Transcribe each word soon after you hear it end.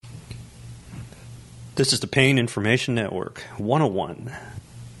This is the Pain Information Network 101.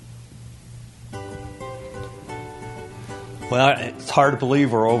 Well, it's hard to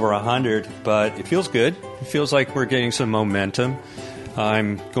believe we're over 100, but it feels good. It feels like we're getting some momentum.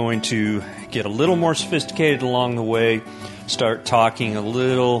 I'm going to get a little more sophisticated along the way, start talking a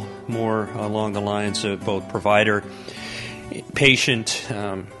little more along the lines of both provider, patient,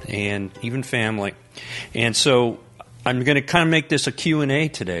 and even family. And so I'm going to kind of make this a Q&A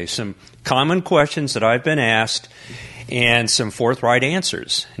today, some common questions that I've been asked and some forthright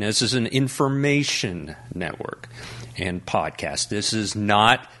answers. And this is an information network and podcast. This is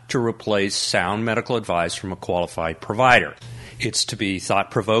not to replace sound medical advice from a qualified provider. It's to be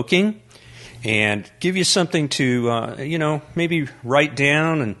thought-provoking and give you something to, maybe write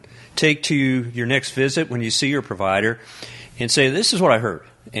down and take to your next visit when you see your provider and say, this is what I heard,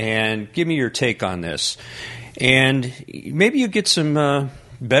 and give me your take on this. And maybe you get some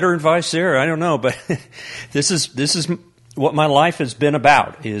better advice there. I don't know, but this is what my life has been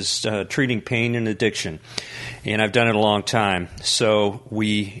about, is treating pain and addiction. And I've done it a long time. So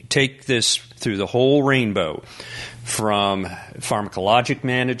we take this through the whole rainbow, from pharmacologic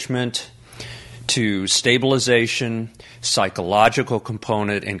management to stabilization, psychological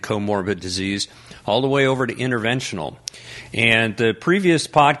component, and comorbid disease, all the way over to interventional. And the previous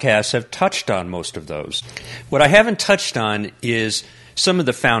podcasts have touched on most of those. What I haven't touched on is some of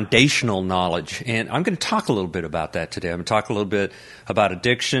the foundational knowledge, and I'm going to talk a little bit about that today. I'm going to talk a little bit about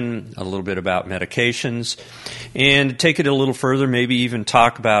addiction, a little bit about medications, and take it a little further, maybe even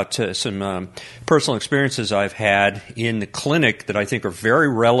talk about some personal experiences I've had in the clinic that I think are very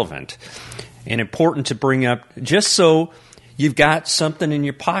relevant and important to bring up, just so you've got something in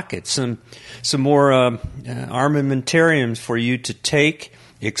your pocket, some more armamentarium for you to take,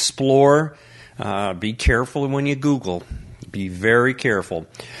 explore. Be careful when you Google. Be very careful,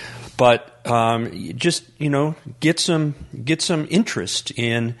 but just get some interest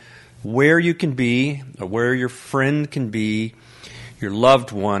in where you can be, where your friend can be, your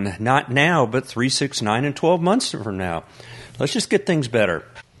loved one. Not now, but 3, 6, 9, and 12 months from now. Let's just get things better.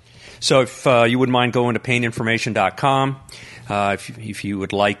 So, if you wouldn't mind going to paininformation.com, if you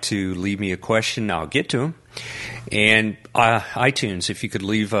would like to leave me a question, I'll get to them. And iTunes, if you could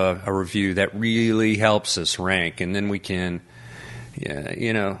leave a review, that really helps us rank, and then we can,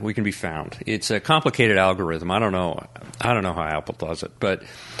 we can be found. It's a complicated algorithm. I don't know how Apple does it, but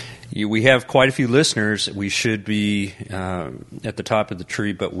we have quite a few listeners. We should be at the top of the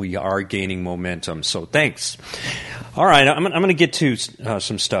tree, but we are gaining momentum. So thanks. All right, I'm going to get to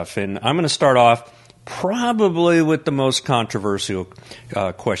some stuff, and I'm going to start off probably with the most controversial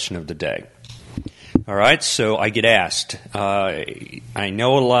question of the day. All right, so I get asked. I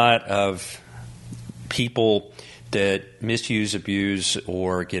know a lot of people that misuse, abuse,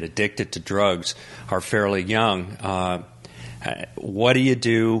 or get addicted to drugs are fairly young. What do you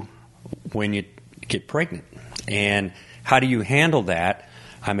do when you get pregnant? And how do you handle that?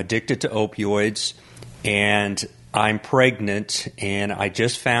 I'm addicted to opioids, and I'm pregnant, and I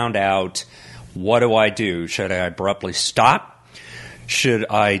just found out. What do I do? Should I abruptly stop? Should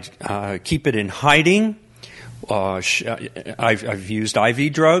I keep it in hiding? I've used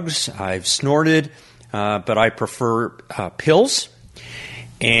IV drugs. I've snorted, but I prefer pills.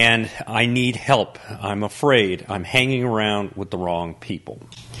 And I need help. I'm afraid I'm hanging around with the wrong people.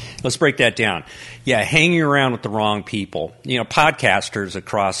 Let's break that down. Yeah, hanging around with the wrong people. Podcasters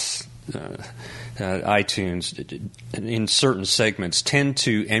across iTunes in certain segments tend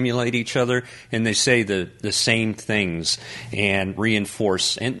to emulate each other, and they say the same things and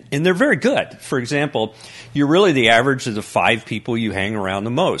reinforce, and they're very good. For example, you're really the average of the 5 people you hang around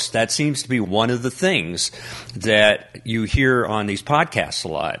the most. That seems to be one of the things that you hear on these podcasts a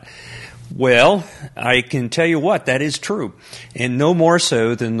lot. Well, I can tell you what, that is true, and no more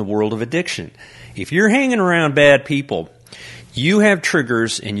so than the world of addiction. If you're hanging around bad people, you have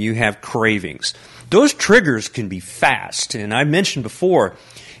triggers and you have cravings. Those triggers can be fast. And I mentioned before,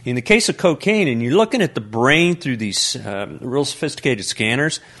 in the case of cocaine, and you're looking at the brain through these real sophisticated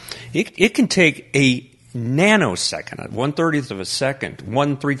scanners, it can take a nanosecond, 1/30th of a second,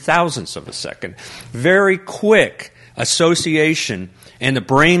 1/3000th of a second, very quick association, and the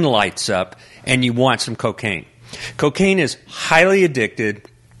brain lights up, and you want some cocaine. Cocaine is highly addicted,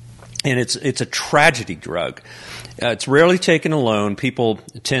 and it's a tragedy drug. It's rarely taken alone. People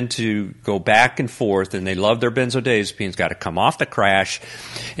tend to go back and forth, and they love their benzodiazepines, got to come off the crash,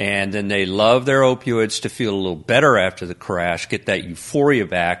 and then they love their opioids to feel a little better after the crash, get that euphoria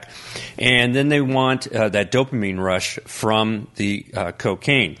back, and then they want that dopamine rush from the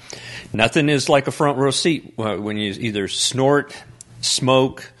cocaine. Nothing is like a front row seat when you either snort,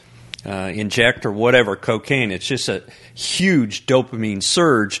 smoke, inject or whatever cocaine. It's just a huge dopamine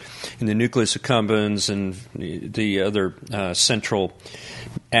surge in the nucleus accumbens and the other central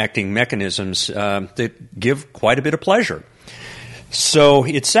acting mechanisms that give quite a bit of pleasure. So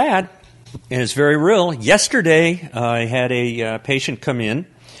it's sad, and it's very real. Yesterday, I had a patient come in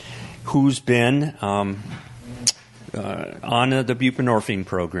who's been on the buprenorphine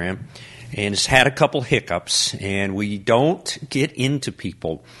program and has had a couple hiccups, and we don't get into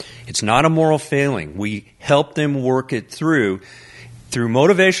people. It's not a moral failing. We help them work it through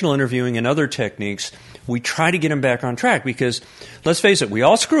motivational interviewing and other techniques. We try to get them back on track because, let's face it, we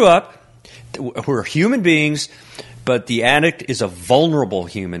all screw up. We're human beings, but the addict is a vulnerable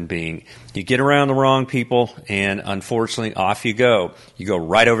human being. You get around the wrong people, and unfortunately, off you go. You go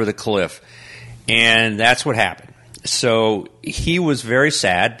right over the cliff. And that's what happened. So he was very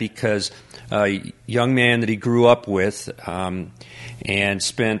sad because a young man that he grew up with and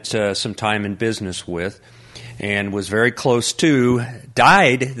spent some time in business with and was very close to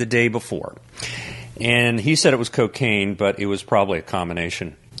died the day before. And he said it was cocaine, but it was probably a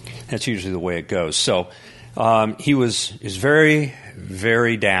combination. That's usually the way it goes. So he is very,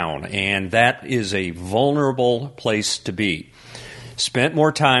 very down, and that is a vulnerable place to be. Spent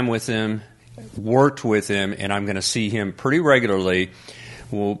more time with him, worked with him, and I'm going to see him pretty regularly.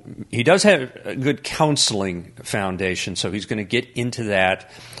 Well, he does have a good counseling foundation, so he's going to get into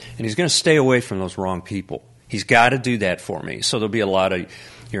that, and he's going to stay away from those wrong people. He's got to do that for me. So there'll be a lot of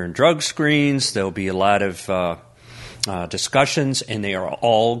urine drug screens, there'll be a lot of discussions, and they are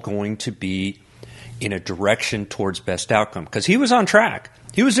all going to be in a direction towards best outcome. Because he was on track.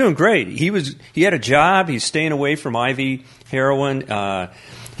 He was doing great. He had a job. He's staying away from IV heroin.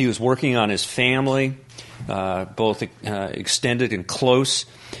 He was working on his family, both extended and close.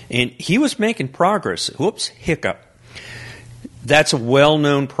 And he was making progress. Whoops, hiccup. That's a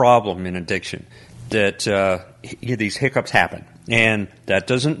well-known problem in addiction, that these hiccups happen. And that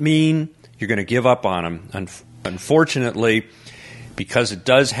doesn't mean you're going to give up on them. Unfortunately, because it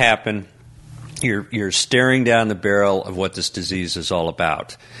does happen, you're staring down the barrel of what this disease is all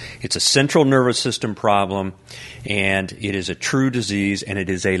about. It's a central nervous system problem, and it is a true disease, and it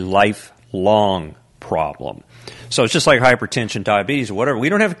is a lifelong problem. So it's just like hypertension, diabetes, or whatever. We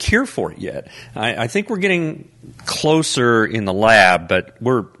don't have a cure for it yet. I think we're getting closer in the lab, but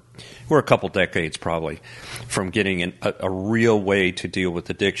we're a couple decades probably from getting a real way to deal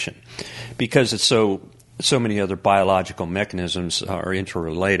with addiction, because it's so many other biological mechanisms are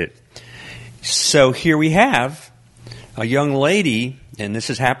interrelated. So here we have a young lady, and this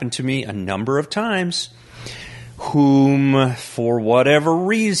has happened to me a number of times, whom, for whatever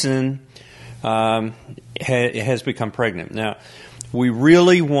reason, has become pregnant. Now, we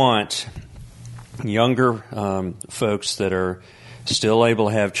really want younger folks that are still able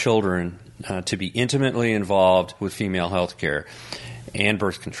to have children to be intimately involved with female health care and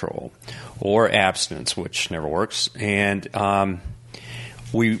birth control, or abstinence, which never works. And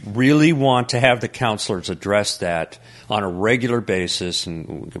we really want to have the counselors address that on a regular basis,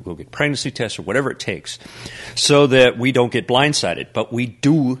 and we'll get pregnancy tests or whatever it takes, so that we don't get blindsided. But we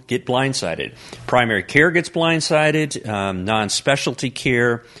do get blindsided. Primary care gets blindsided, non-specialty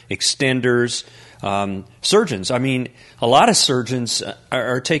care, extenders, surgeons. I mean, a lot of surgeons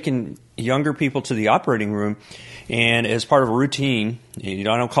are taking younger people to the operating room, and as part of a routine, I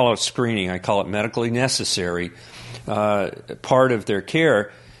don't call it screening, I call it medically necessary, part of their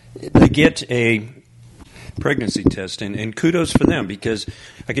care, they get a pregnancy test, and kudos for them, because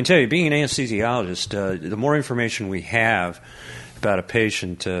I can tell you, being an anesthesiologist, the more information we have about a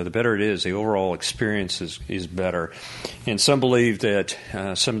patient, the better it is. The overall experience is better. And some believe that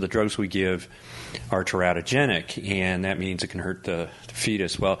some of the drugs we give are teratogenic, and that means it can hurt the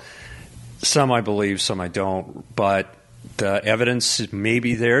fetus. Well, some I believe, some I don't, but the evidence may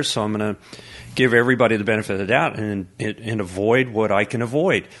be there, so I'm going to give everybody the benefit of the doubt and avoid what I can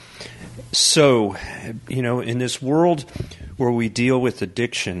avoid. So, in this world where we deal with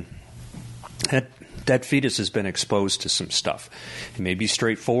addiction, that fetus has been exposed to some stuff. It may be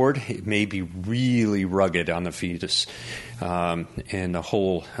straightforward. It may be really rugged on the fetus and the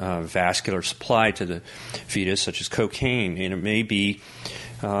whole vascular supply to the fetus, such as cocaine. And it may be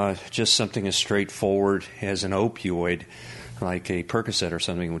just something as straightforward as an opioid, like a Percocet or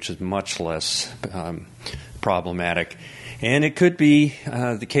something, which is much less problematic. And it could be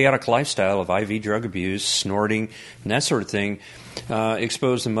the chaotic lifestyle of IV drug abuse, snorting, and that sort of thing,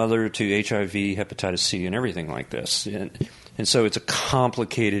 expose the mother to HIV, hepatitis C, and everything like this. And And so it's a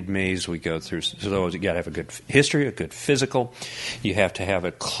complicated maze we go through. So you got to have a good history, a good physical. You have to have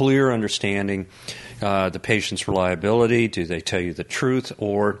a clear understanding, the patient's reliability. Do they tell you the truth,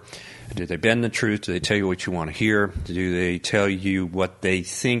 or do they bend the truth? Do they tell you what you want to hear? Do they tell you what they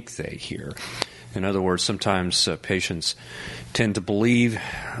think they hear? In other words, sometimes patients tend to believe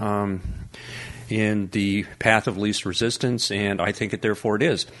in the path of least resistance, and I think it therefore it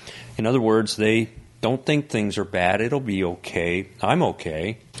is. In other words, they don't think things are bad. It'll be okay. I'm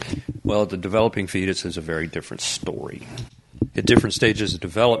okay. Well, the developing fetus is a very different story. At different stages of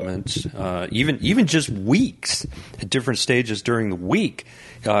development, even just weeks, at different stages during the week,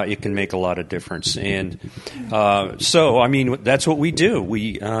 it can make a lot of difference. And so, that's what we do.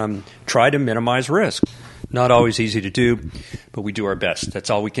 We try to minimize risk. Not always easy to do, but we do our best. That's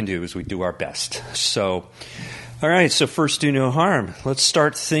all we can do, is we do our best. So, all right, so first do no harm. Let's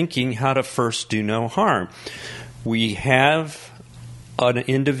start thinking how to first do no harm. We have an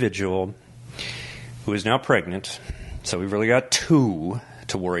individual who is now pregnant, so we've really got two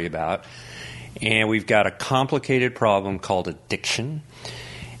to worry about, and we've got a complicated problem called addiction,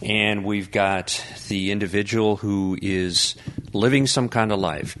 and we've got the individual who is living some kind of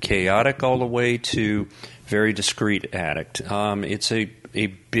life, chaotic all the way to very discreet addict. It's a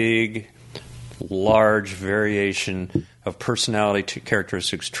big, large variation of personality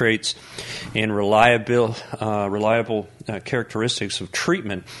characteristics, traits, and reliable characteristics of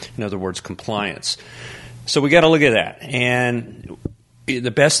treatment, in other words, compliance. So we got to look at that. And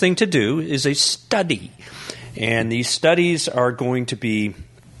the best thing to do is a study. And these studies are going to be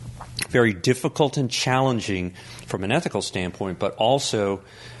very difficult and challenging from an ethical standpoint, but also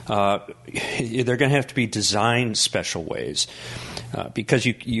they're going to have to be designed special ways. Because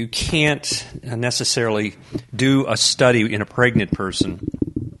you can't necessarily do a study in a pregnant person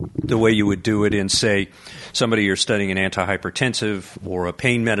the way you would do it in, say, somebody you're studying an antihypertensive or a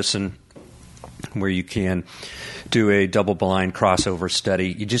pain medicine, where you can do a double-blind crossover study.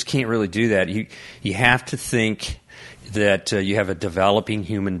 You just can't really do that. You have to think that you have a developing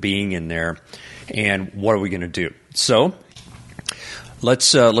human being in there, and what are we going to do? So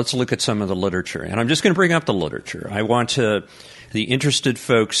let's look at some of the literature, and I'm just going to bring up the literature. I want the interested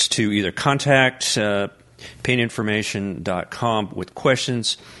folks to either contact paininformation.com with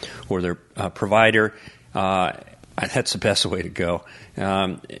questions, or their provider. That's the best way to go.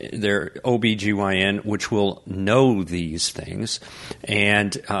 Their OBGYN, which will know these things,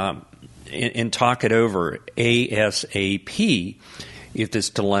 and talk it over ASAP if this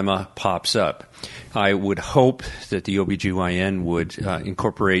dilemma pops up. I would hope that the OBGYN would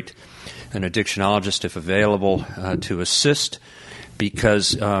incorporate an addictionologist if available to assist,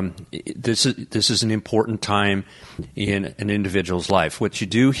 because this is an important time in an individual's life. What you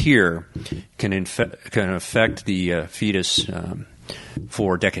do here can affect the fetus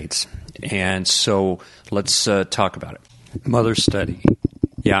for decades. And so let's talk about it. Mother study.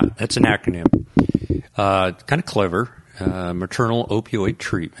 Yeah, that's an acronym. Kind of clever. Maternal opioid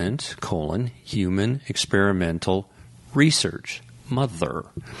treatment, human experimental research. Mother.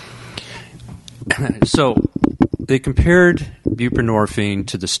 So they compared buprenorphine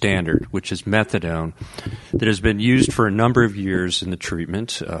to the standard, which is methadone, that has been used for a number of years in the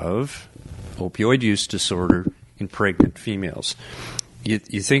treatment of opioid use disorder in pregnant females. You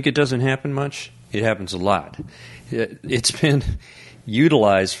think it doesn't happen much? It happens a lot. It's been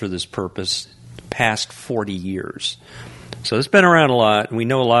utilized for this purpose the past 40 years. So it's been around a lot, and we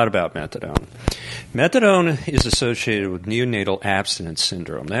know a lot about methadone. Methadone is associated with neonatal abstinence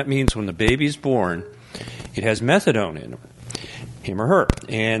syndrome. That means when the baby's born, it has methadone in him or her.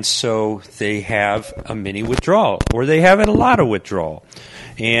 And so they have a mini withdrawal, or they have a lot of withdrawal.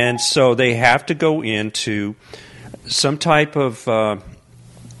 And so they have to go into some type of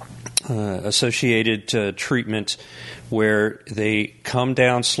associated treatment where they come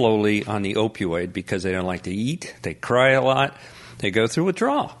down slowly on the opioid because they don't like to eat, they cry a lot, they go through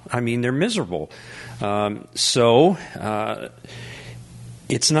withdrawal. They're miserable. So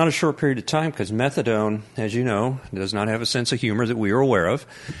it's not a short period of time, because methadone, as you know, does not have a sense of humor that we are aware of,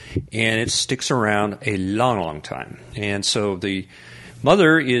 and it sticks around a long, long time. And so the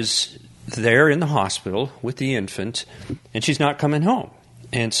mother is there in the hospital with the infant, and she's not coming home.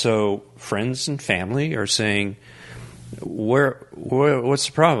 And so friends and family are saying, what's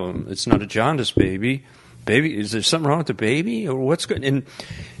the problem? It's not a jaundice baby. Baby, is there something wrong with the baby, or what's good? And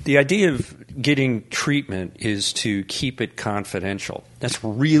the idea of getting treatment is to keep it confidential. That's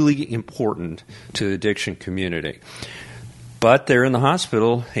really important to the addiction community. But they're in the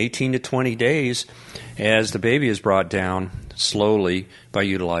hospital 18 to 20 days as the baby is brought down slowly by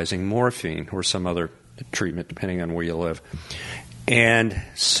utilizing morphine or some other treatment, depending on where you live. And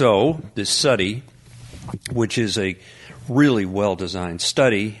so this study, which is a really well-designed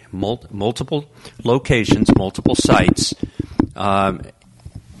study, multiple locations, multiple sites,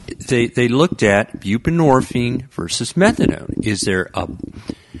 they looked at buprenorphine versus methadone.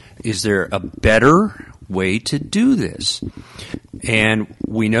 Is there a better way to do this? And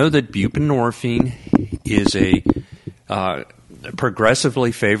we know that buprenorphine is a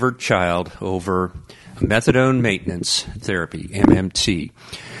progressively favored child over methadone maintenance therapy, MMT.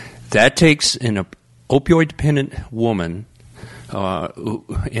 That takes an opioid-dependent woman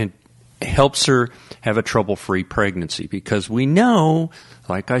and helps her have a trouble-free pregnancy, because we know,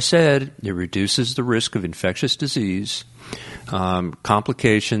 like I said, it reduces the risk of infectious disease,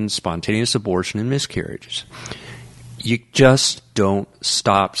 complications, spontaneous abortion, and miscarriages. You just don't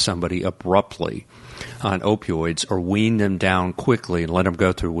stop somebody abruptly on opioids or wean them down quickly and let them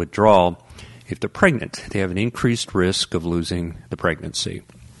go through withdrawal. If they're pregnant, they have an increased risk of losing the pregnancy.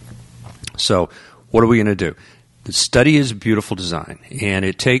 So what are we going to do? The study is a beautiful design, and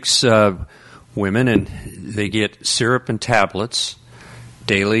it takes women, and they get syrup and tablets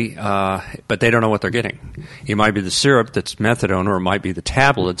daily, but they don't know what they're getting. It might be the syrup that's methadone, or it might be the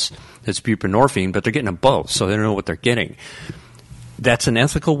tablets that's buprenorphine, but they're getting them both, so they don't know what they're getting. That's an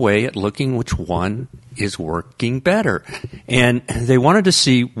ethical way at looking which one is working better. And they wanted to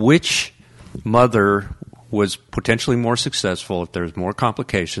see which mother was potentially more successful if there's more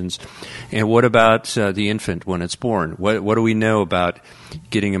complications, and what about the infant when it's born? What do we know about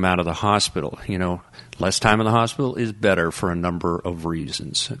getting him out of the hospital? Less time in the hospital is better for a number of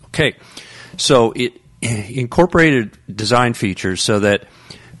reasons. Okay, so it incorporated design features so that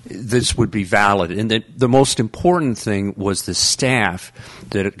this would be valid. And the most important thing was the staff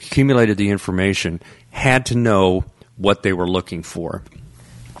that accumulated the information had to know what they were looking for.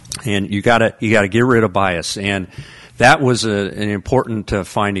 And you got to get rid of bias, and that was an important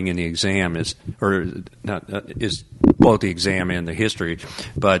finding in the exam. Is both the exam and the history,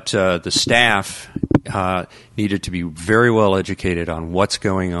 but the staff needed to be very well educated on what's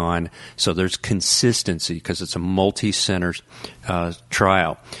going on, so there's consistency, because it's a multi-center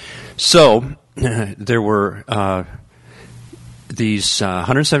trial. So there were these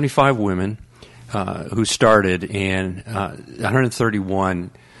 175 women who started, and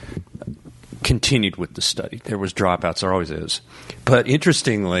 131 continued with the study. There was dropouts, there always is. But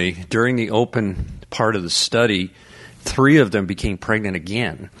interestingly, during the open part of the study, 3 of them became pregnant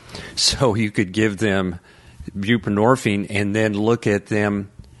again. So you could give them buprenorphine and then look at them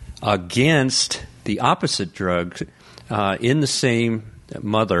against the opposite drug in the same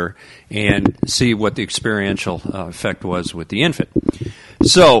mother and see what the experiential effect was with the infant.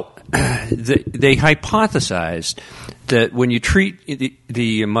 So they hypothesized that when you treat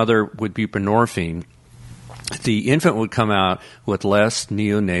the mother with buprenorphine, the infant would come out with less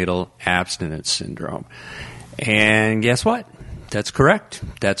neonatal abstinence syndrome. And guess what? That's correct.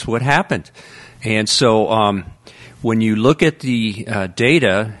 That's what happened. And so when you look at the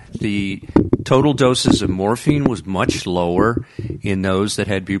data, the total doses of morphine was much lower in those that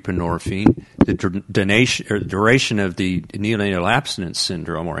had buprenorphine. The duration of the neonatal abstinence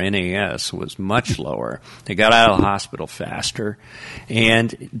syndrome, or NAS, was much lower. They got out of the hospital faster.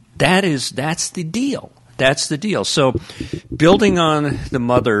 And that's the deal. That's the deal. So building on the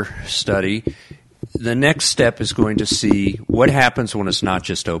mother study, the next step is going to see what happens when it's not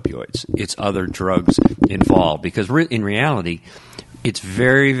just opioids. It's other drugs involved. Because in reality, it's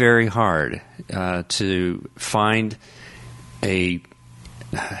very, very hard to find a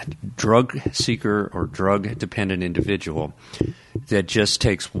drug seeker or drug-dependent individual that just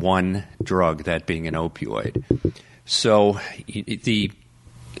takes one drug, that being an opioid. So the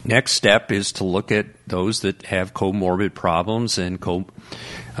next step is to look at those that have comorbid problems and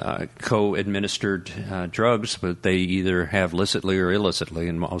co-administered drugs, but they either have licitly or illicitly,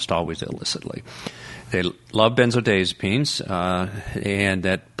 and most always illicitly. They love benzodiazepines, and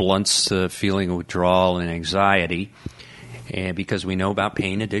that blunts the feeling of withdrawal and anxiety. And because we know about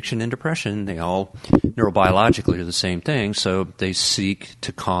pain, addiction, and depression, they all neurobiologically are the same thing, so they seek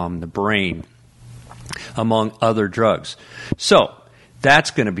to calm the brain, among other drugs. So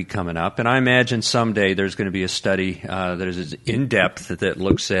that's going to be coming up, and I imagine someday there's going to be a study that is in-depth that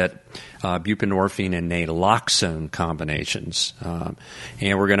looks at buprenorphine and naloxone combinations.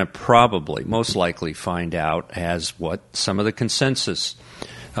 And we're going to probably, most likely, find out, as what some of the consensus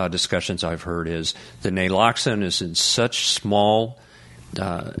discussions I've heard is, the naloxone is in such small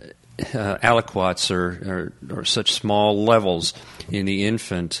aliquots or such small levels in the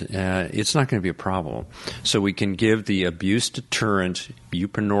infant, it's not going to be a problem. So we can give the abuse deterrent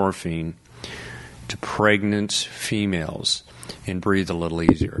buprenorphine to pregnant females and breathe a little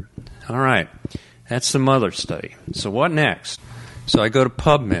easier. All right, that's the mother study. So what next? So I go to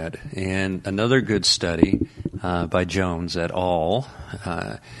PubMed, and another good study by Jones et al.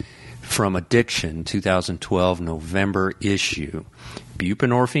 From Addiction, 2012 November issue,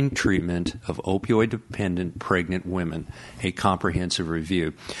 Buprenorphine Treatment of Opioid-Dependent Pregnant Women, a comprehensive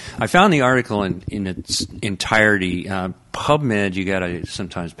review. I found the article in its entirety. PubMed, you got to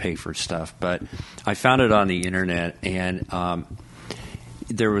sometimes pay for stuff, but I found it on the internet, and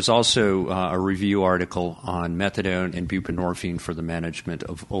there was also a review article on methadone and buprenorphine for the management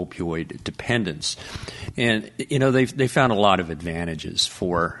of opioid dependence. And, you know, they found a lot of advantages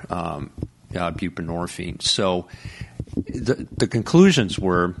for buprenorphine. So the conclusions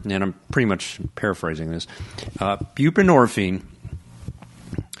were, and I'm pretty much paraphrasing this, buprenorphine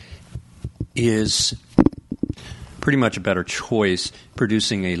is pretty much a better choice,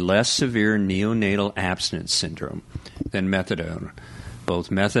 producing a less severe neonatal abstinence syndrome than methadone.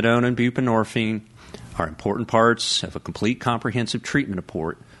 Both methadone and buprenorphine are important parts of a complete comprehensive treatment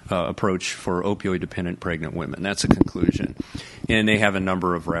approach for opioid-dependent pregnant women. That's a conclusion. And they have a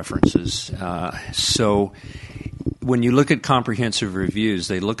number of references. So when you look at comprehensive reviews,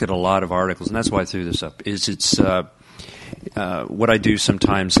 they look at a lot of articles, and that's why I threw this up. It's what I do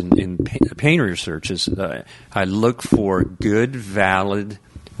sometimes in pain research is I look for good, valid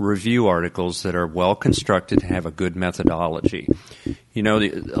review articles that are well constructed and have a good methodology. You know,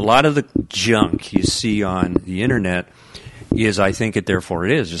 a lot of the junk you see on the internet is I think it, therefore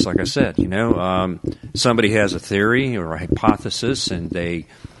it is, just like I said. You know, somebody has a theory or a hypothesis, and they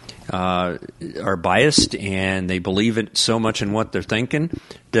are biased, and they believe it so much in what they're thinking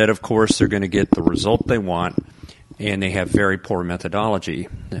that, of course, they're going to get the result they want, and they have very poor methodology.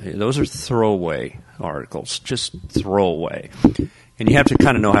 Those are throwaway articles, just throwaway. And you have to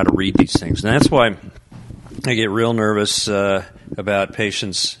kind of know how to read these things. And that's why I get real nervous about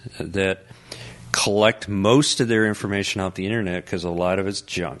patients that collect most of their information off the internet, because a lot of it's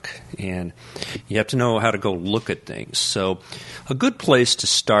junk. And you have to know how to go look at things. So a good place to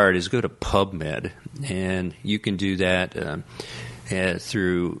start is go to PubMed. And you can do that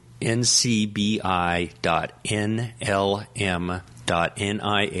through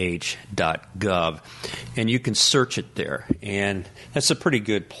ncbi.nlm.nih.gov, and you can search it there, and that's a pretty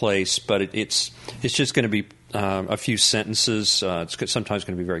good place. But it's just going to be a few sentences. It's sometimes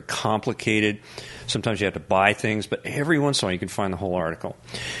going to be very complicated. Sometimes you have to buy things, but every once in a while you can find the whole article.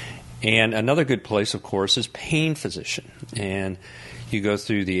 And another good place, of course, is Pain Physician, and you go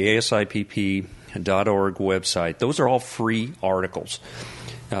through the asipp.org website. Those are all free articles.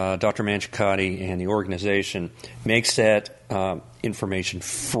 Dr. Mangicotti and the organization makes that information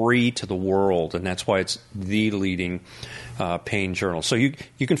free to the world, and that's why it's the leading pain journal. So you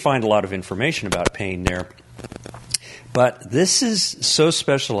can find a lot of information about pain there. But this is so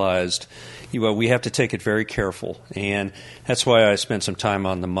specialized, we have to take it very careful, and that's why I spent some time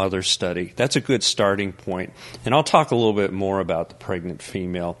on the mother study. That's a good starting point. And I'll talk a little bit more about the pregnant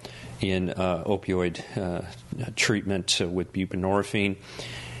female in opioid treatment with buprenorphine.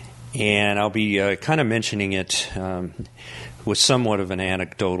 And I'll be kind of mentioning it with somewhat of an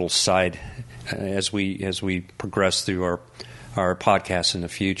anecdotal side as we progress through our podcasts in the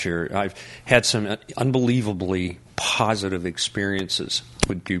future. I've had some unbelievably positive experiences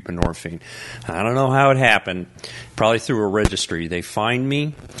with buprenorphine. I don't know how it happened. Probably through a registry. They find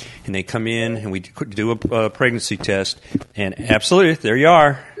me, and they come in, and we do a pregnancy test, and absolutely, there you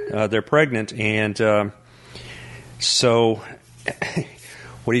are. They're pregnant, and so...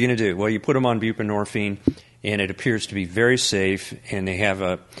 What are you going to do? Well, you put them on buprenorphine, and it appears to be very safe, and they have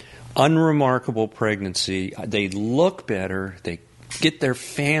a unremarkable pregnancy. They look better. They get their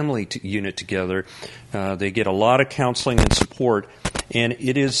family unit together. They get a lot of counseling and support, and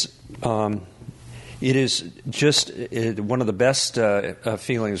it is just one of the best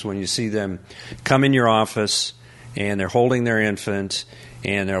feelings when you see them come in your office, and they're holding their infant,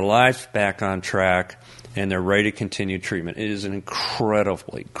 and their life's back on track, and they're ready to continue treatment. It is an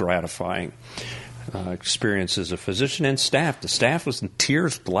incredibly gratifying experience as a physician and staff. The staff was in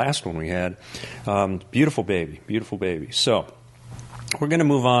tears the last one we had. Beautiful baby. So we're going to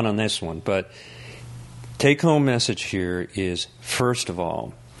move on this one, but take-home message here is, first of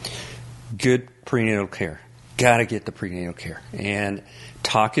all, good prenatal care. Got to get the prenatal care. And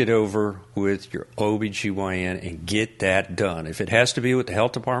talk it over with your OBGYN and get that done. If it has to be with the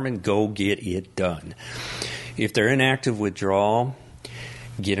health department, go get it done. If they're in active withdrawal,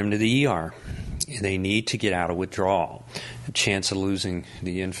 get them to the ER. They need to get out of withdrawal. A chance of losing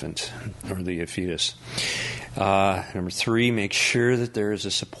the infant or the fetus. Number 3, make sure that there is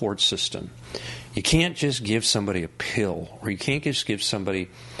a support system. You can't just give somebody a pill, or you can't just give somebody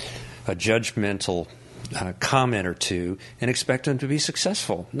a judgmental comment or two and expect them to be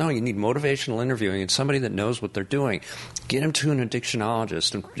successful. No, you need motivational interviewing and somebody that knows what they're doing. Get them to an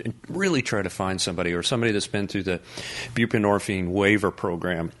addictionologist and really try to find somebody, or somebody that's been through the buprenorphine waiver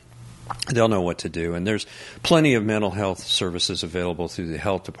program. They'll know what to do. And there's plenty of mental health services available through the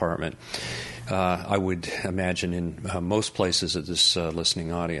health department, I would imagine, in most places of this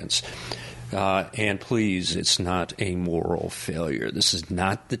listening audience. And please, it's not a moral failure. This is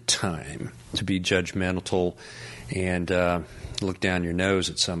not the time to be judgmental and look down your nose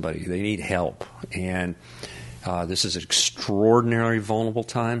at somebody. They need help. And this is an extraordinarily vulnerable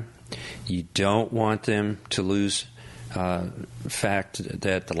time. You don't want them to lose fact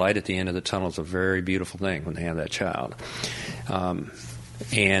that the light at the end of the tunnel is a very beautiful thing when they have that child.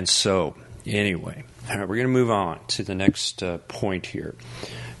 And so, anyway, all right, we're going to move on to the next point here.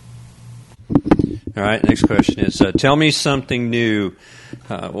 All right, next question is, tell me something new.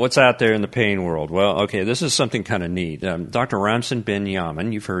 What's out there in the pain world? Well, okay, this is something kind of neat. Dr. Ramsin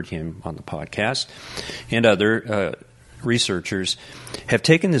Ben-Yamin, you've heard him on the podcast, and other researchers have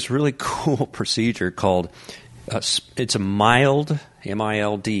taken this really cool procedure called, it's a mild,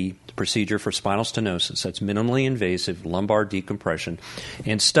 M-I-L-D, procedure for spinal stenosis. That's minimally invasive lumbar decompression,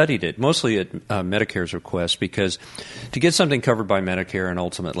 and studied it mostly at Medicare's request, because to get something covered by Medicare and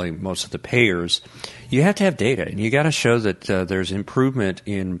ultimately most of the payers, you have to have data, and you got to show that there's improvement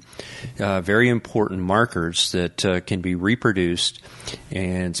in very important markers that can be reproduced,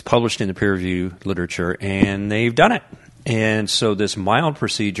 and it's published in the peer review literature, and they've done it. And so this mild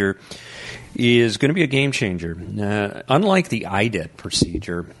procedure is going to be a game changer. Unlike the IDET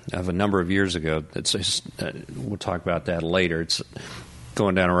procedure of a number of years ago, we'll talk about that later. It's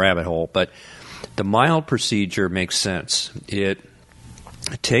going down a rabbit hole. But the mild procedure makes sense. It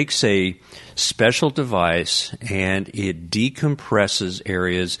takes a special device and it decompresses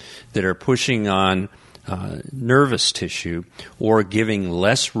areas that are pushing on nervous tissue or giving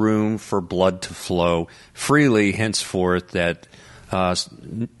less room for blood to flow freely, henceforth that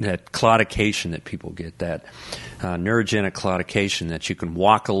claudication that people get, that neurogenic claudication, that you can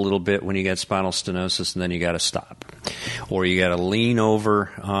walk a little bit when you get spinal stenosis and then you got to stop. Or you got to lean over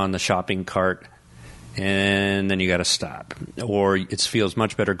on the shopping cart and then you got to stop. Or it feels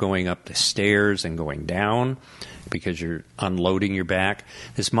much better going up the stairs and going down because you're unloading your back.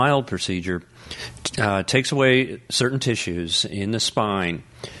 This mild procedure takes away certain tissues in the spine,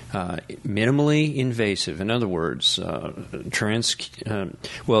 minimally invasive. In other words, through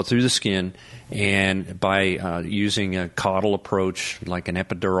the skin, and by using a caudal approach like an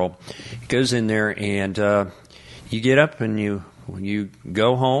epidural, it goes in there, and you get up and you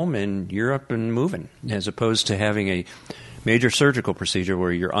go home and you're up and moving, as opposed to having a major surgical procedure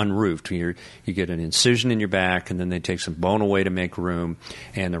where you're unroofed. You get an incision in your back, and then they take some bone away to make room,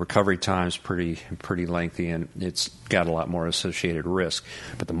 and the recovery time's pretty lengthy, and it's got a lot more associated risk.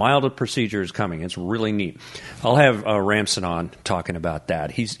 But the mild procedure is coming. It's really neat. I'll have Ramsin on talking about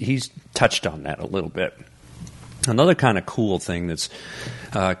that. He's touched on that a little bit. Another kind of cool thing that's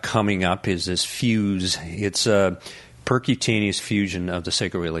coming up is this fuse. It's a percutaneous fusion of the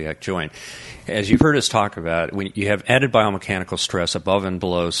sacroiliac joint. As you've heard us talk about, when you have added biomechanical stress above and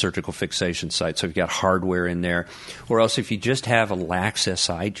below surgical fixation sites, so you've got hardware in there, or else if you just have a lax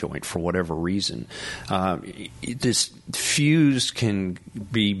SI joint for whatever reason, this fuse can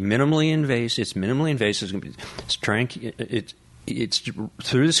be minimally invasive. It's minimally invasive. It's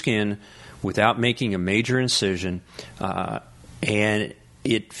through the skin without making a major incision, and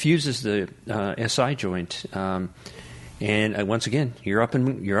it fuses the SI joint. And once again, you're up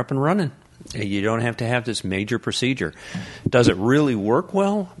and running. You don't have to have this major procedure. Does it really work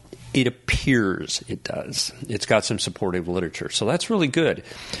well? It appears it does. It's got some supportive literature. So that's really good.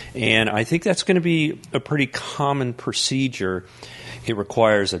 And I think that's going to be a pretty common procedure. It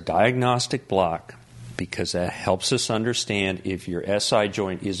requires a diagnostic block because that helps us understand if your SI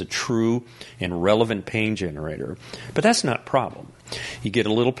joint is a true and relevant pain generator. But that's not a problem. You get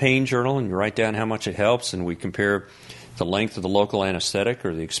a little pain journal and you write down how much it helps, and we compare the length of the local anesthetic,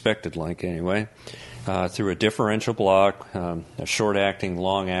 or the expected length anyway, through a differential block, a short-acting,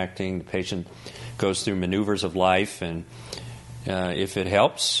 long-acting. The patient goes through maneuvers of life, and if it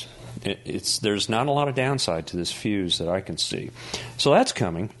helps, there's not a lot of downside to this fuse that I can see. So that's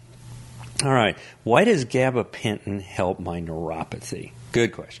coming. All right, why does gabapentin help my neuropathy?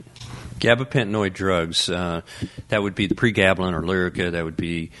 Good question. Gabapentanoid drugs, that would be the pregabalin or Lyrica, that would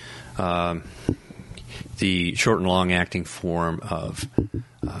be the short and long-acting form of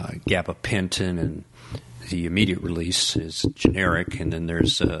gabapentin, and the immediate release is generic, and then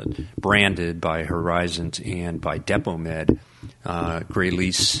there's branded by Horizon and by Depomed,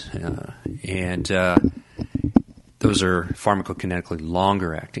 Graylease, and those are pharmacokinetically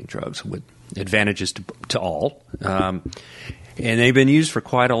longer-acting drugs with advantages to all. And they've been used for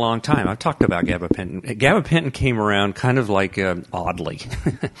quite a long time. I've talked about gabapentin. Gabapentin came around kind of like oddly.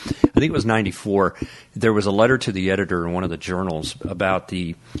 I think it was 94. There was a letter to the editor in one of the journals about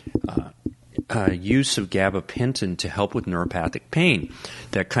the use of gabapentin to help with neuropathic pain,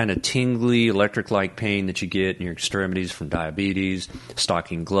 that kind of tingly, electric-like pain that you get in your extremities from diabetes,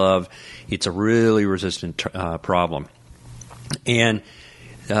 stocking glove. It's a really resistant problem. And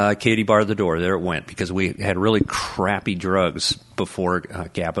Katie barred the door. There it went, because we had really crappy drugs before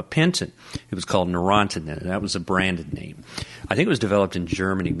gabapentin. It was called Neurontin, and that was a branded name. I think it was developed in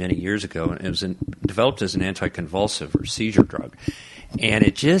Germany many years ago, and it was developed as an anticonvulsive or seizure drug. And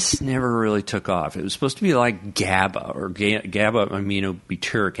it just never really took off. It was supposed to be like GABA or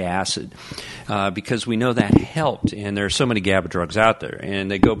GABA-aminobutyric acid, because we know that helped. And there are so many GABA drugs out there,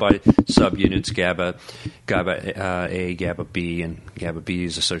 and they go by subunits: GABA A, GABA B, and GABA B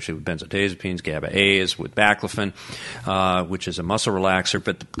is associated with benzodiazepines. GABA A is with baclofen, which is a muscle relaxer.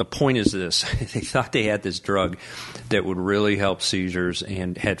 But the point is this: they thought they had this drug that would really help seizures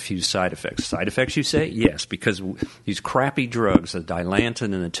and had few side effects. Side effects, you say? Yes, because these crappy drugs, the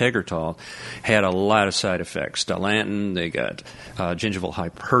Dilantin and the Tegretol, had a lot of side effects. Dilantin, they got gingival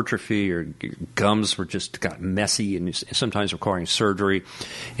hypertrophy, or gums got messy and sometimes requiring surgery.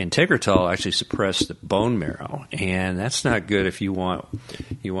 And Tegretol actually suppressed the bone marrow, and that's not good if you want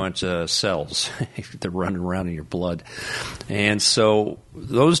cells to run around in your blood. And so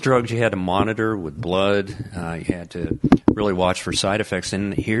those drugs you had to monitor with blood. You had to really watch for side effects.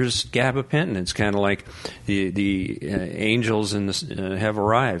 And here's gabapentin. It's kind of like the angels in have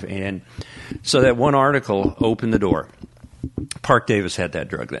arrived. And so that one article opened the door. Park Davis had that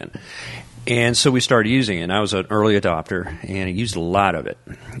drug then. And so we started using it. And I was an early adopter, and I used a lot of it.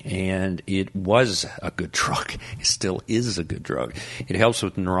 And it was a good drug. It still is a good drug. It helps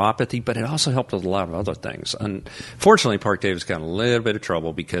with neuropathy, but it also helped with a lot of other things. Unfortunately, Park Davis got in a little bit of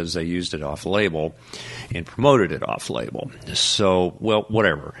trouble because they used it off-label and promoted it off-label. So, well,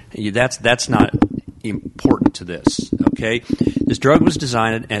 whatever. That's not important to this, okay? This drug was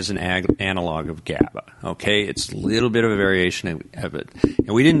designed as an analog of GABA, okay? It's a little bit of a variation of it. And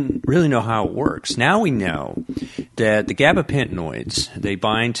we didn't really know how it works. Now we know that the Gabapentanoids, they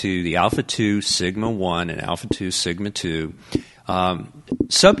bind to the alpha-2 sigma-1 and alpha-2 sigma-2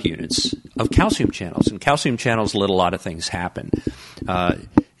 subunits of calcium channels. And calcium channels let a lot of things happen,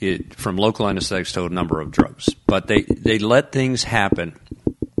 from local anesthetics to a number of drugs. But they let things happen.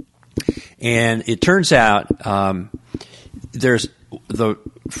 And it turns out there's the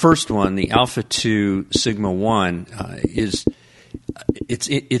first one, the alpha-2 sigma-1,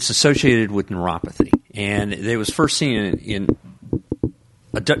 it's associated with neuropathy. And it was first seen in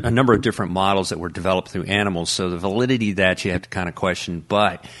a number of different models that were developed through animals. So the validity of that you have to kind of question.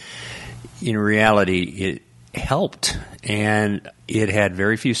 But in reality, it helped. And it had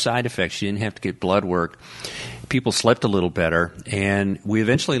very few side effects. You didn't have to get blood work. People slept a little better, and we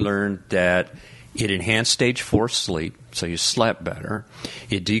eventually learned that it enhanced stage 4 sleep, so you slept better.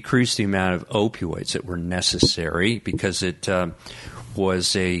 It decreased the amount of opioids that were necessary because it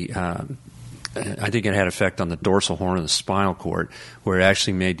was I think it had effect on the dorsal horn of the spinal cord, where it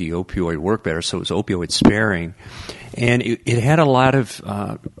actually made the opioid work better, so it was opioid sparing. And it had a lot of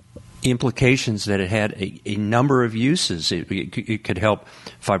implications that it had a number of uses. It could help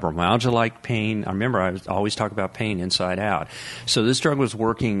fibromyalgia-like pain. I remember I always talk about pain inside out. So this drug was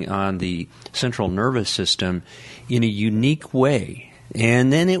working on the central nervous system in a unique way.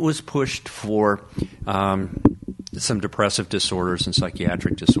 And then it was pushed for some depressive disorders and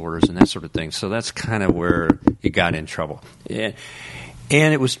psychiatric disorders and that sort of thing. So that's kind of where it got in trouble. And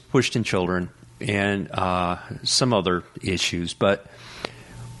it was pushed in children and some other issues. But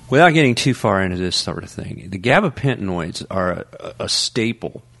without getting too far into this sort of thing, the Gabapentanoids are a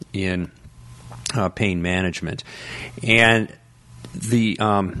staple in pain management. And the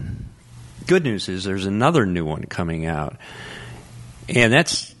good news is there's another new one coming out, and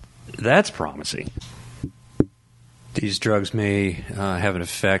that's promising. These drugs may have an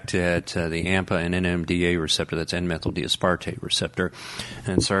effect at the AMPA and NMDA receptor, that's N-methyl D-aspartate receptor,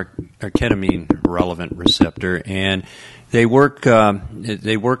 and it's our ketamine-relevant receptor, and they work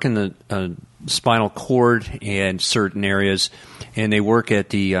in the spinal cord and certain areas, and they work at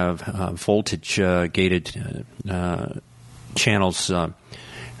the voltage-gated channels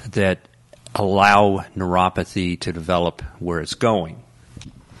that allow neuropathy to develop where it's going.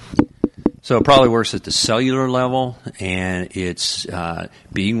 So it probably works at the cellular level, and it's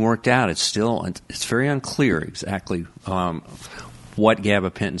being worked out. It's very unclear exactly what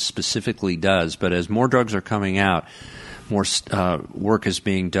gabapentin specifically does, but as more drugs are coming out, more work is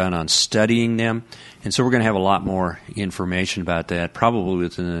being done on studying them, and so we're going to have a lot more information about that probably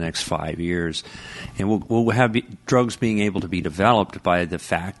within the next 5 years. And we'll have drugs being able to be developed by the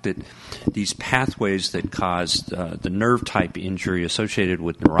fact that these pathways that cause the nerve type injury associated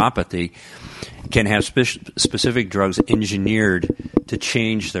with neuropathy can have specific drugs engineered to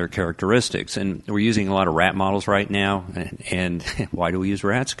change their characteristics. And we're using a lot of rat models right now. And why do we use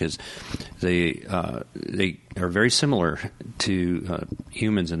rats? Because they are very similar to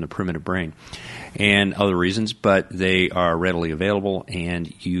humans in the primitive brain, and other reasons, but they are readily available,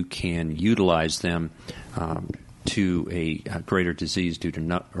 and you can utilize them to a greater disease due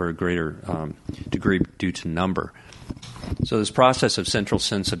to or a greater degree due to number. So this process of central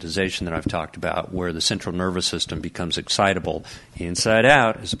sensitization that I've talked about, where the central nervous system becomes excitable inside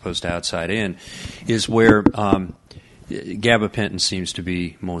out as opposed to outside in, is where gabapentin seems to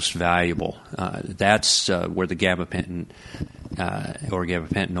be most valuable. That's where the gabapentin or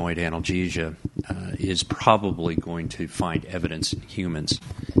gabapentanoid analgesia is probably going to find evidence in humans.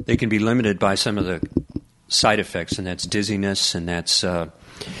 They can be limited by some of the side effects, and that's dizziness, and that's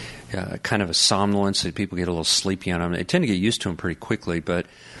kind of a somnolence that people get a little sleepy on them. They tend to get used to them pretty quickly, but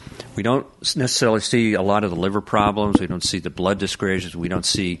we don't necessarily see a lot of the liver problems. We don't see the blood dyscrasias. We don't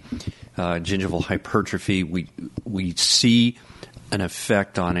see gingival hypertrophy. We see an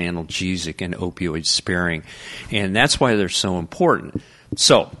effect on analgesic and opioid sparing, and that's why they're so important.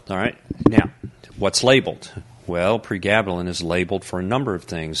 So, all right, now, what's labeled? Well, pregabalin is labeled for a number of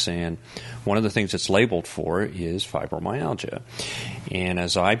things, and one of the things it's labeled for is fibromyalgia. And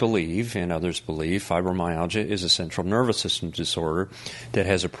as I believe, and others believe, fibromyalgia is a central nervous system disorder that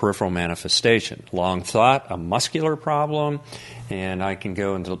has a peripheral manifestation. Long thought, a muscular problem, and I can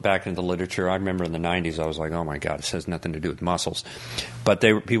go back into the literature. I remember in the 90s, I was like, oh my God, this has nothing to do with muscles. But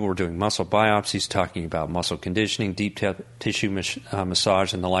people were doing muscle biopsies, talking about muscle conditioning, deep tissue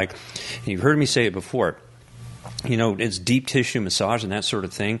massage, and the like. And you've heard me say it before. You know, it's deep tissue massage and that sort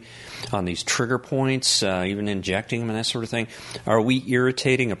of thing on these trigger points, even injecting them and that sort of thing. Are we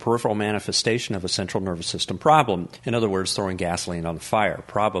irritating a peripheral manifestation of a central nervous system problem? In other words, throwing gasoline on the fire.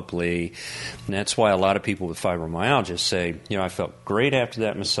 Probably. And that's why a lot of people with fibromyalgia say, you know, I felt great after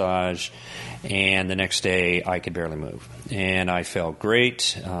that massage, and the next day I could barely move. And I felt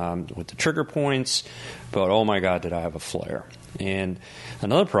great with the trigger points, but oh my God, did I have a flare. And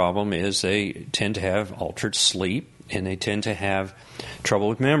another problem is they tend to have altered sleep, and they tend to have trouble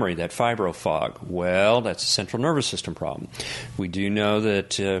with memory, that fibrofog. Well, that's a central nervous system problem. We do know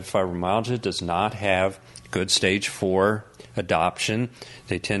that fibromyalgia does not have good stage 4 adoption.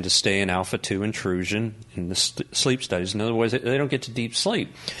 They tend to stay in alpha-2 intrusion in the sleep studies. In other words, they don't get to deep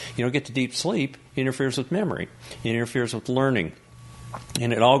sleep. You don't get to deep sleep, it interferes with memory. It interferes with learning.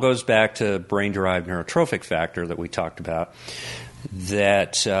 And it all goes back to brain-derived neurotrophic factor that we talked about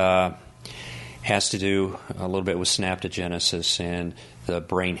that has to do a little bit with synaptogenesis and the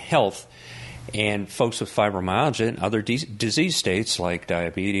brain health. And folks with fibromyalgia and other disease states like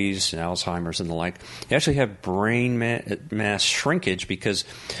diabetes and Alzheimer's and the like, they actually have brain mass shrinkage because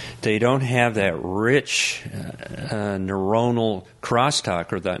they don't have that rich neuronal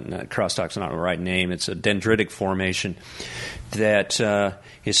crosstalk, or that crosstalk's not the right name, it's a dendritic formation that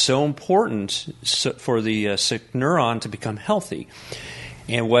is so important for the sick neuron to become healthy.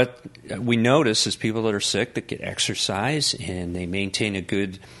 And what we notice is people that are sick that get exercise and they maintain a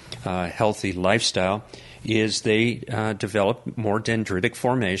good, healthy lifestyle is they develop more dendritic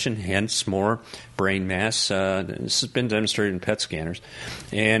formation, hence more brain mass. This has been demonstrated in PET scanners.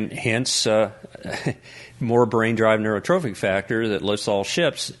 And hence more brain-derived neurotrophic factor that lifts all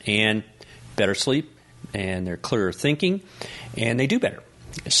ships, and better sleep, and they're clearer thinking, and they do better.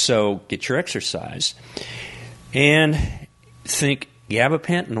 So get your exercise. And think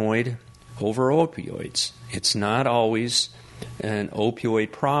gabapentanoid over opioids. It's not always an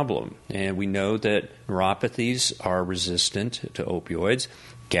opioid problem. And we know that neuropathies are resistant to opioids.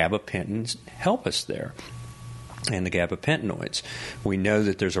 Gabapentins help us there. And the gabapentanoids. We know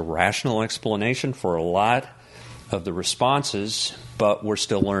that there's a rational explanation for a lot of the responses, but we're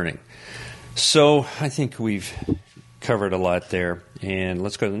still learning. So I think we've covered a lot there. And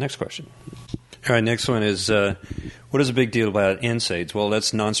let's go to the next question. All right, next one is, what is a big deal about NSAIDs? Well,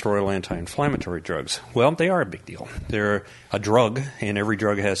 that's nonsteroidal anti-inflammatory drugs. Well, they are a big deal. They're a drug, and every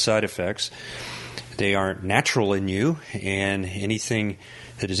drug has side effects. They aren't natural in you, and anything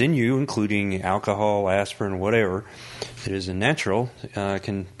that is in you, including alcohol, aspirin, whatever that is natural,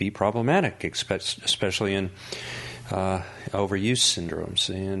 can be problematic, especially in overuse syndromes.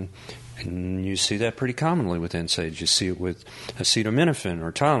 And you see that pretty commonly with NSAIDs. You see it with acetaminophen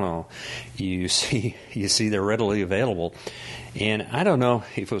or Tylenol. You see they're readily available. And I don't know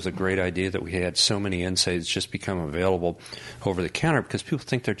if it was a great idea that we had so many NSAIDs just become available over the counter, because people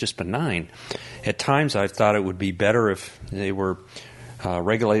think they're just benign. At times I've thought it would be better if they were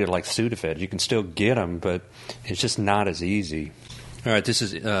regulated like Sudafed. You can still get them, but it's just not as easy. All right, this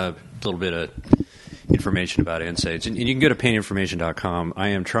is a little bit of information about NSAIDs. And you can go to paininformation.com. I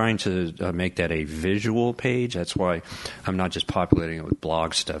am trying to make that a visual page. That's why I'm not just populating it with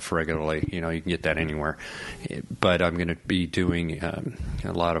blog stuff regularly. You can get that anywhere. But I'm going to be doing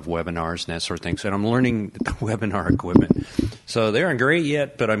a lot of webinars and that sort of thing. And I'm learning webinar equipment. So they aren't great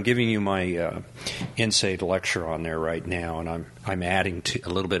yet, but I'm giving you my NSAID lecture on there right now, and I'm adding to a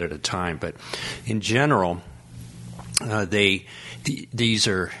little bit at a time. But in general, they're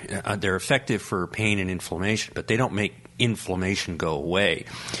effective for pain and inflammation, but they don't make inflammation go away.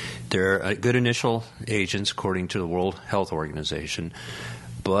 They're good initial agents according to the World Health Organization,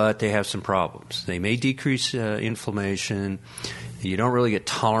 but they have some problems. They may decrease inflammation. You don't really get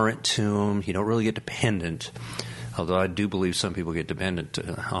tolerant to them. You don't really get dependent, although I do believe some people get dependent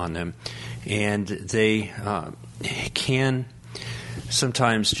on them. And they can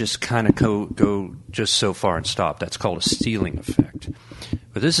sometimes just kind of go just so far and stop. That's called a ceiling effect.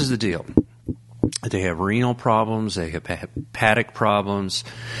 But this is the deal. They have renal problems, they have hepatic problems,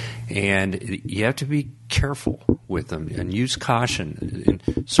 and you have to be careful with them and use caution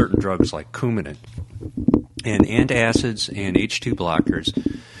in certain drugs like Coumadin. And antacids and H2 blockers,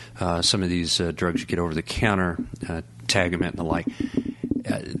 some of these drugs you get over the counter, Tagamet and the like,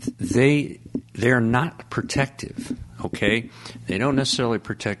 they're not protective. Okay, they don't necessarily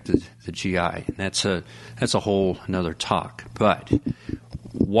protect the GI, and that's a whole another talk. But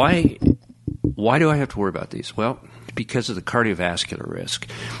why do I have to worry about these? Well, because of the cardiovascular risk.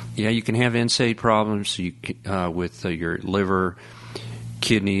 Yeah, you can have NSAID problems with your liver,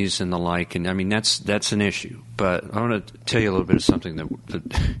 kidneys, and the like, and I mean that's an issue. But I want to tell you a little bit of something that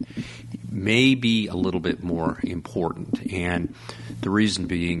may be a little bit more important, and the reason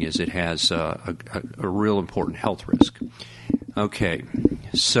being is it has a real important health risk. Okay,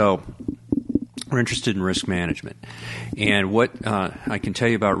 so we're interested in risk management. And what I can tell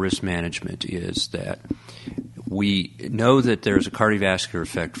you about risk management is that we know that there's a cardiovascular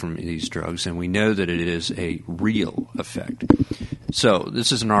effect from these drugs, and we know that it is a real effect. So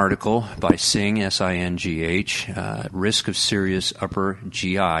this is an article by Singh, S-I-N-G-H, Risk of Serious Upper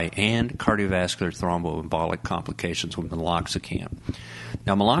GI and Cardiovascular Thromboembolic Complications with Meloxicam.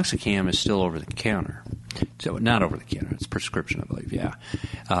 Now, meloxicam is still over the counter. So not over the counter, it's prescription, I believe, yeah.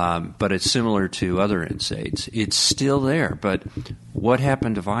 But it's similar to other NSAIDs. It's still there, but what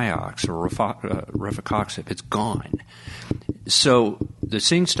happened to Vioxx or Rifacoxib? It's gone. So the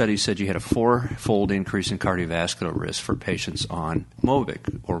Singh study said you had a 4-fold increase in cardiovascular risk for patients on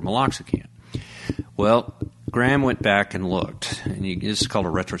Mobic or meloxicam. Well, Graham went back and looked, and this is called a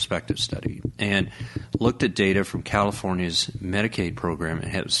retrospective study, and looked at data from California's Medicaid program. It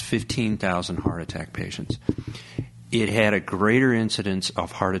has 15,000 heart attack patients. It had a greater incidence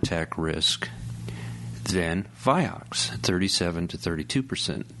of heart attack risk than Vioxx, 37 to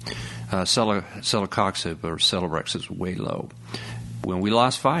 32%. Celecoxib or Celebrex is way low. When we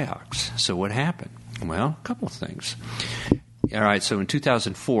lost Vioxx, so what happened? Well, a couple of things. All right, so in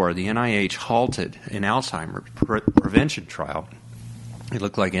 2004, the NIH halted an Alzheimer's prevention trial. It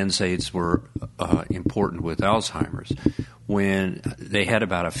looked like NSAIDs were important with Alzheimer's when they had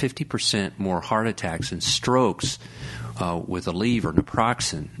about a 50% more heart attacks and strokes with Aleve or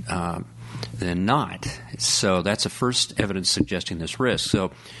naproxen than not. So that's the first evidence suggesting this risk.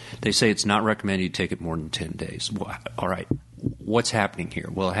 So they say it's not recommended you take it more than 10 days. Well, all right, what's happening here?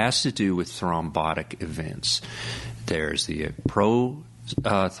 Well, it has to do with thrombotic events. There's the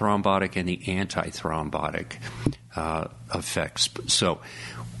pro-thrombotic and the anti-thrombotic effects. So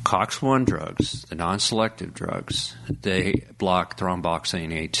COX-1 drugs, the non-selective drugs, they block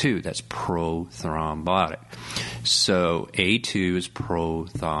thromboxane A2. That's pro-thrombotic. So A2 is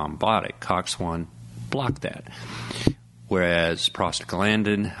pro-thrombotic. COX-1 block that. Whereas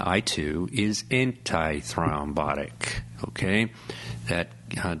prostaglandin I2 is anti-thrombotic. Okay? That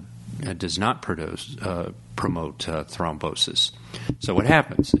does not promote thrombosis. So what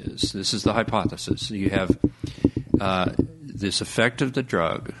happens is, this is the hypothesis, you have this effect of the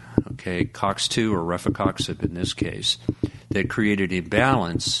drug, okay, COX-2 or Rifacoxib in this case, that created a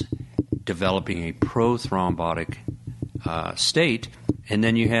balance developing a pro-thrombotic state and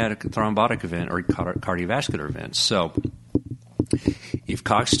then you had a thrombotic event or cardiovascular event. So if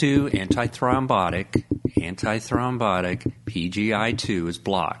COX-2 antithrombotic, PGI2 is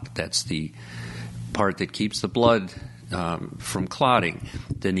blocked, that's the part that keeps the blood from clotting,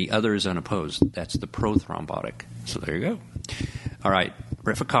 then the other is unopposed. That's the prothrombotic. So there you go. All right.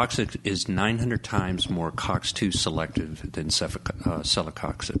 Rifacoxib is 900 times more COX-2 selective than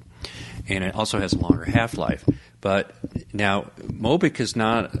celecoxib. And it also has a longer half-life. But now, Mobic is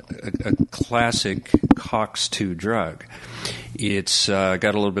not a classic COX-2 drug. It's got a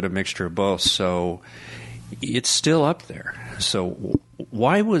little bit of mixture of both, so it's still up there. So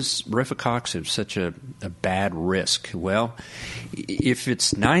why was rifacoxib such a bad risk? Well, if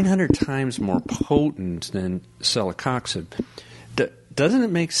it's 900 times more potent than celecoxib, doesn't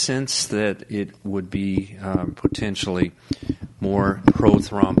it make sense that it would be potentially more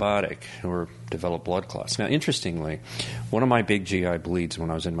prothrombotic or develop blood clots? Now, interestingly, one of my big GI bleeds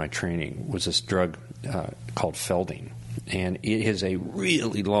when I was in my training was this drug called Feldine. And it has a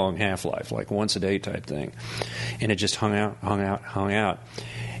really long half-life, like once a day type thing. And it just hung out.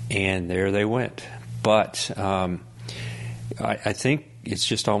 And there they went. But I think it's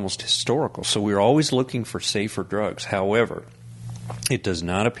just almost historical. So we're always looking for safer drugs. However, it does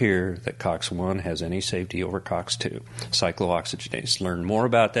not appear that COX-1 has any safety over COX-2, cyclooxygenase. Learn more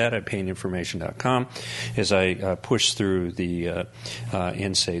about that at paininformation.com as I push through the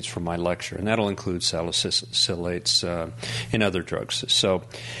NSAIDs from my lecture, and that'll include salicylates and other drugs. So,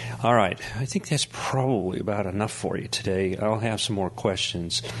 all right, I think that's probably about enough for you today. I'll have some more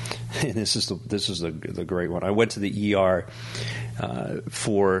questions, and this is the great one. I went to the ER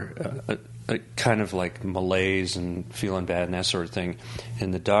for kind of like malaise and feeling bad and that sort of thing,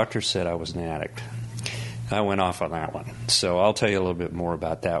 and the doctor said I was an addict. I went off on that one. So I'll tell you a little bit more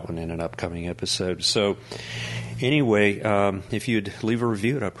about that one in an upcoming episode. So anyway, if you'd leave a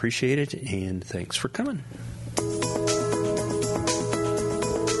review, I'd appreciate it, and thanks for coming.